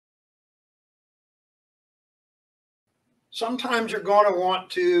Sometimes you're going to want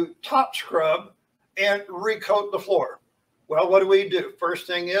to top scrub and recoat the floor. Well, what do? First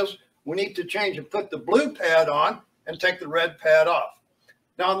thing is we need to change and put the blue pad on and take the red pad off.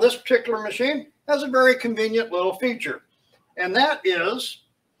 Now, this particular machine has a very convenient little feature, and that is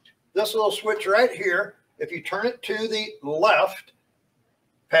this little switch right here. If you turn it to the left,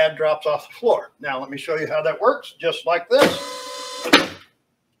 pad drops off the floor. Now, let me show you how that works, just like this.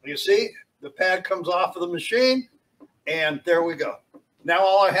 You see, the pad comes off of the machine, and there we go. Now,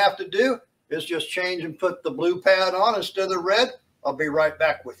 all I have to do is just change and put the blue pad on instead of the red. I'll be right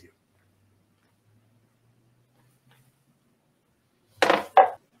back with you.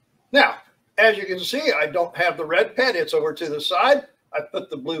 Now, as you can see, I don't have the red pad. It's over to the side. I put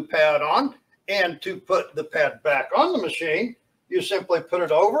the blue pad on, and to put the pad back on the machine, you simply put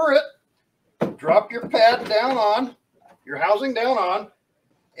it over it, drop your pad down on, your housing down on,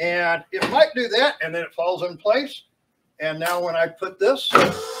 and it might do that, and then it falls in place. And now when I put this,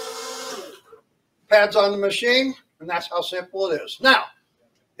 pad's on the machine, and that's how simple it is. Now,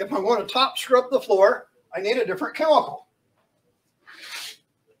 if I'm going to top scrub the floor, I need a different chemical.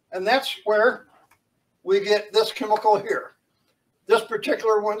 And that's where we get this chemical here. This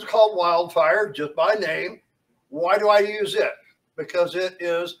particular one's called Wildfire, just by name. Why do I use it? Because it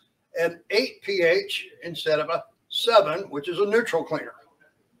is an 8 pH instead of a 7, which is a neutral cleaner.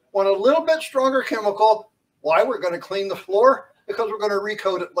 Want a little bit stronger chemical. Why? We're going to clean the floor because we're going to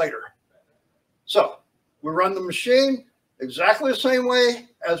recoat it later. So we run the machine exactly the same way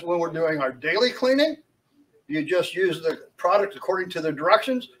as when we're doing our daily cleaning. You just use the product according to the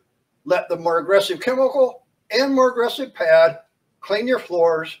directions. Let the more aggressive chemical and more aggressive pad clean your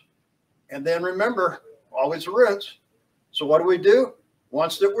floors. And then remember, always rinse. So what do?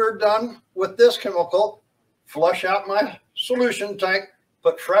 Once that we're done with this chemical, flush out my solution tank,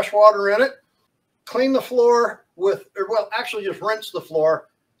 put fresh water in it, clean the floor with, or well, actually just rinse the floor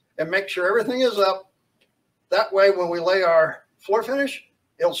and make sure everything is up. That way, when we lay our floor finish,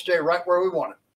 it'll stay right where we want it.